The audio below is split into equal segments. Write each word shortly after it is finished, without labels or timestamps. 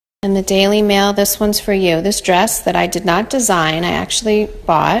In the Daily Mail, this one's for you. This dress that I did not design, I actually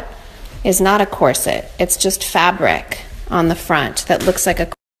bought, is not a corset. It's just fabric on the front that looks like a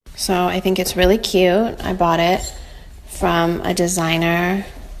corset. So I think it's really cute. I bought it from a designer,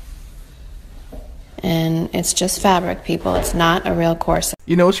 and it's just fabric, people. It's not a real corset.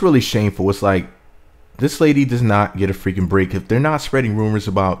 You know, it's really shameful. It's like, this lady does not get a freaking break. If they're not spreading rumors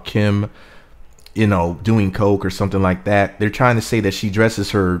about Kim, you know, doing coke or something like that, they're trying to say that she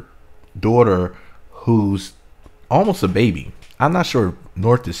dresses her daughter, who's almost a baby. I'm not sure if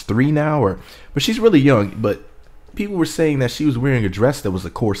North is 3 now, but she's really young. But people were saying that she was wearing a dress that was a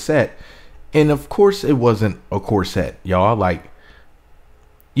corset, and of course it wasn't a corset, y'all. Like,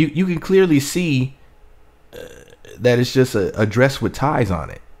 you can clearly see that it's just a dress with ties on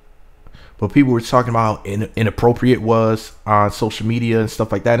it. But people were talking about how inappropriate it was on social media and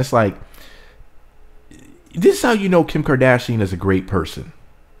stuff like that. And it's like, this is how you know Kim Kardashian is a great person.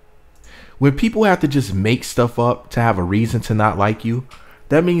 When people have to just make stuff up to have a reason to not like you,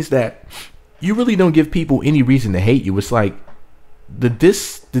 that means that you really don't give people any reason to hate you. It's like the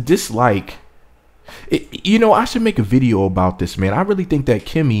dislike. You know, I should make a video about this, man. I really think that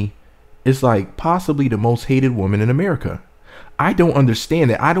Kimmy is like possibly the most hated woman in America. I don't understand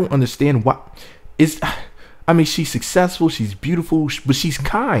it. I don't understand why. I mean, she's successful, she's beautiful, but she's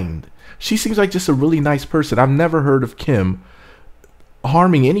kind. She seems like just a really nice person. I've never heard of Kim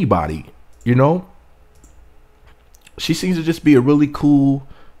harming anybody, you know? She seems to just be a really cool,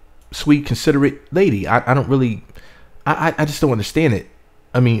 sweet, considerate lady. I don't really, I just don't understand it.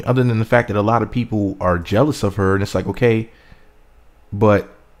 I mean, other than the fact that a lot of people are jealous of her, and it's like, okay,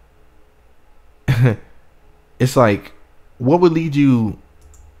 but it's like, what would lead you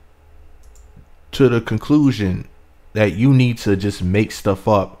to the conclusion that you need to just make stuff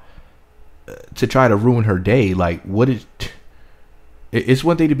up to try to ruin her day? Like, what is... It's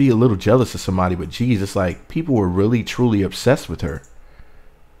one thing to be a little jealous of somebody, but geez, it's like people were really truly obsessed with her.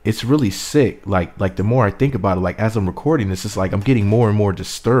 It's really sick. Like the more I think about it, like as I'm recording this, it's like I'm getting more and more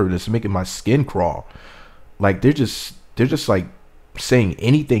disturbed. It's making my skin crawl. Like they're just like saying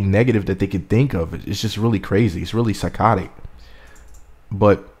anything negative that they could think of. It's just really crazy. It's really psychotic.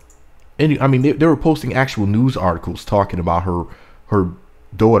 But I mean, they were posting actual news articles talking about her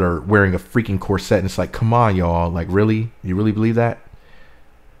daughter wearing a freaking corset, and it's like, come on, y'all. Like, really? You really believe that?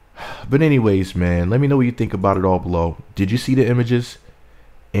 But anyways, man, let me know what you think about it all below. Did you see the images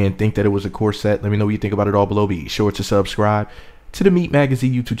and think that it was a corset? Let me know what you think about it all below. Be sure to subscribe to the Meat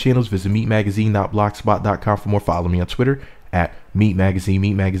Magazine YouTube channels. Visit meatmagazine.blogspot.com for more. Follow me on Twitter at Meat Magazine,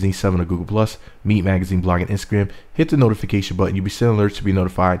 Meat Magazine 7 on Google Plus, Meat Magazine blog and Instagram. Hit the notification button. You'll be sent alerts to be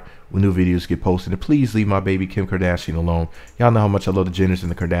notified when new videos get posted. And please leave my baby Kim Kardashian alone. Y'all know how much I love the Jenners and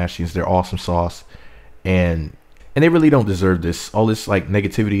the Kardashians. They're awesome sauce, and they really don't deserve this. All this like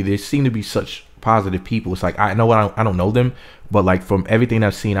negativity. They seem to be such positive people. It's like, I know I don't know them, but like from everything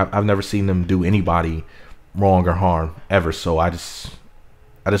I've seen, I've never seen them do anybody wrong or harm ever. So I just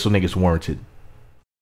don't think it's warranted.